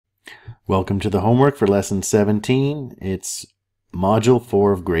Welcome to the homework for lesson 17. It's module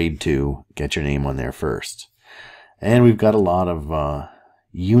 4 of grade 2. Get your name on there first. And we've got a lot of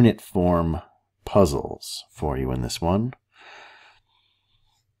unit form puzzles for you in this one.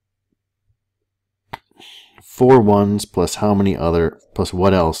 4 ones plus how many other, plus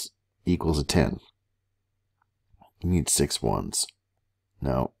what else equals a 10? You need 6 ones.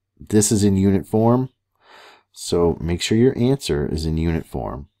 Now, this is in unit form, so make sure your answer is in unit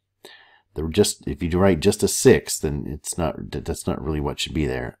form. If you write just a 6, then that's not really what should be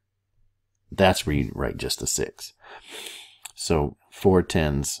there. That's where you write just a 6. So 4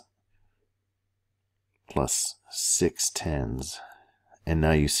 tens plus 6 tens, and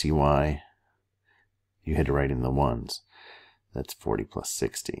now you see why you had to write in the ones. That's 40 plus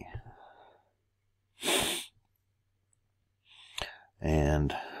 60.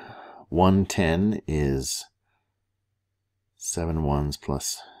 And 110 is 7 ones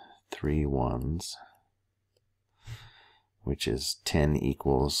plus 3 ones, which is 10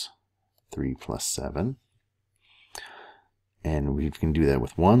 equals 3 plus 7. And we can do that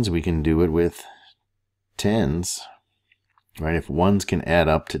with ones. We can do it with tens, right? If ones can add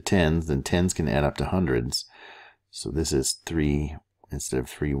up to tens, then tens can add up to hundreds. So this is 3, instead of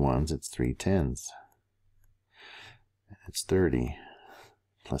 3 ones, it's 3 tens. It's 30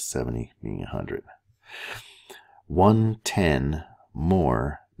 plus 70 being 100. 110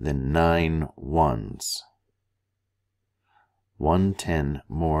 more than 9 ones. 110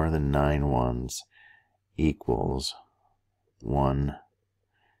 more than 9 ones equals 1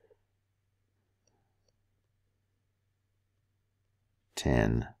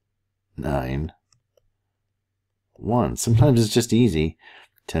 10 9 1. Sometimes it's just easy.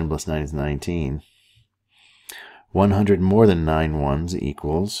 10 plus 9 is 19. 100 more than 9 ones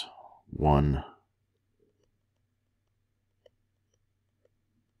equals 100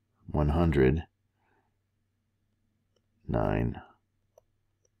 9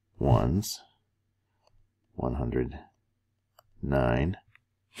 ones. 109.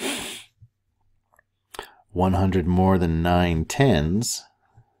 100 more than 9 tens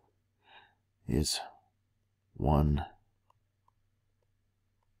is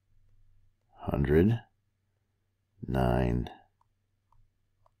 109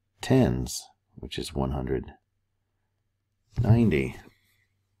 tens, which is 190.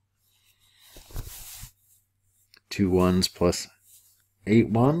 2 ones plus 8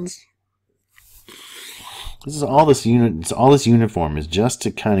 ones. This is all this unit. All this unit form is just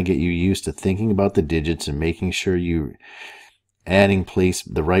to kind of get you used to thinking about the digits and making sure you're adding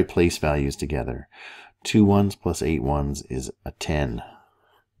the right place values together. 2 ones plus 8 ones is a 10.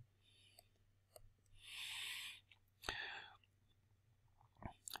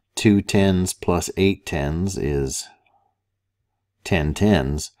 2 tens plus 8 tens is 10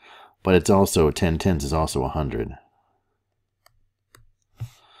 tens, but it's also 10 tens is also 100.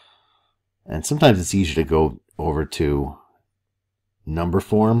 And sometimes it's easier to go over to number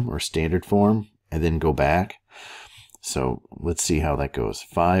form or standard form and then go back. So let's see how that goes.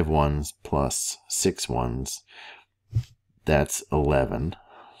 5 ones plus 6 ones, that's 11,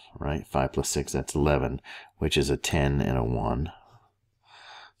 right? 5 plus 6, that's 11, which is a 10 and a 1.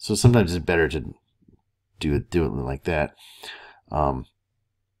 So sometimes it's better to do it like that.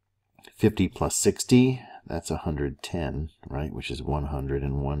 50 plus 60, that's 110, right? Which is 100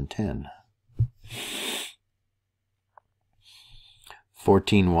 and 110.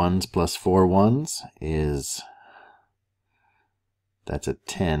 14 ones plus 4 ones is, that's a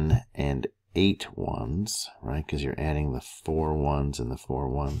 10 and 8 ones, right? Because you're adding the 4 ones and the 4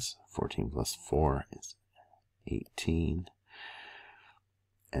 ones. 14 plus 4 is 18.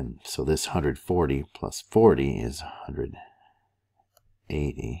 And so this 140 plus 40 is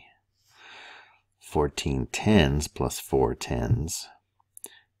 180. 14 tens plus 4 tens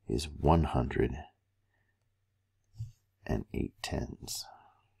is 100 and 8 tens.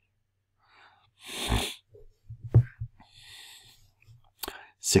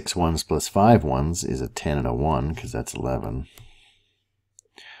 6 ones plus 5 ones is a 10 and a 1, because that's 11.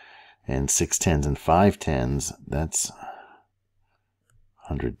 And 6 tens and 5 tens, that's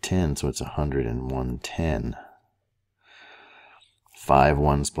 110, so it's 100 and 110. 5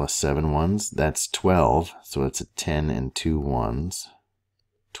 ones plus 7 ones, that's 12, so it's a 10 and 2 ones,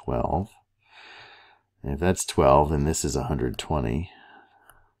 12. And if that's 12, then this is 120,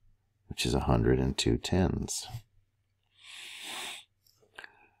 which is 100 and 2 tens.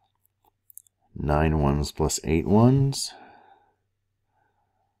 9 ones plus 8 ones,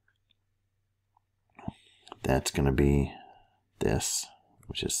 that's going to be this,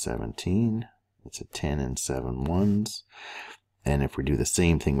 which is 17. It's a 10 and 7 ones. And if we do the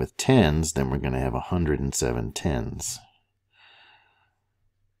same thing with tens, then we're going to have 107 tens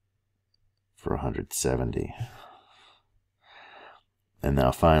for 170. And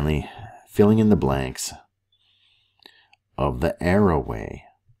now finally, filling in the blanks of the arrow way,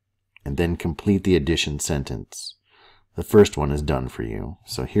 and then complete the addition sentence. The first one is done for you.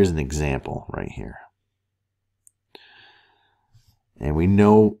 So here's an example right here. And we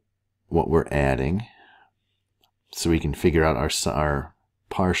know what we're adding, so we can figure out our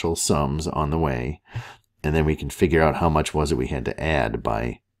partial sums on the way, and then we can figure out how much was it we had to add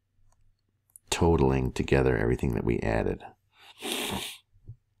by totaling together everything that we added.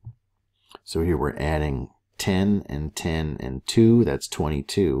 So here we're adding 10 and 10 and 2, that's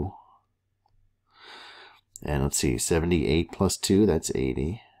 22. And let's see, 78 plus 2, that's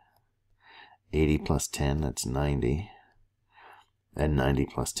 80. 80 plus 10, that's 90. And 90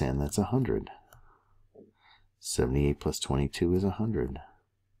 plus 10, that's 100. 78 plus 22 is 100.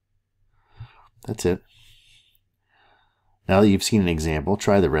 That's it. Now that you've seen an example,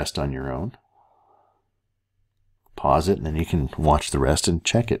 try the rest on your own. Pause it, and then you can watch the rest and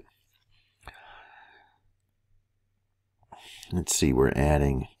check it. Let's see, we're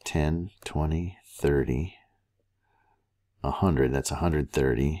adding 10, 20, 30, 100, that's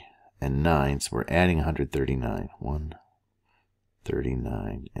 130, and 9, so we're adding 139.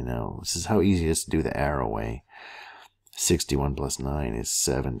 139. And now this is how easy it is to do the arrow way. 61 plus 9 is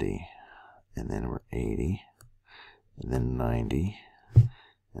 70. And then we're 80. And then 90.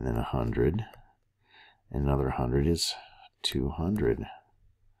 And then 100. And another 100 is 200.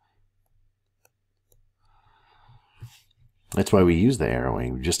 That's why we use the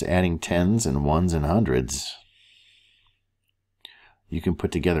arrowing. We're just adding tens and ones and hundreds. You can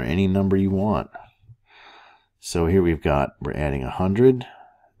put together any number you want. So here we're adding 100,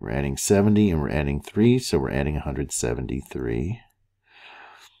 we're adding 70, and we're adding 3, so we're adding 173.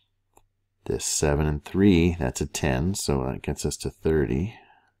 This 7 and 3, that's a 10, so that gets us to 30.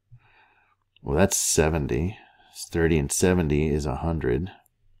 Well, that's 70. 30 and 70 is 100.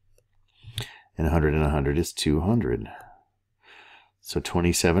 And 100 and 100 is 200. So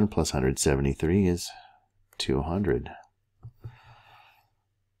 27 plus 173 is 200.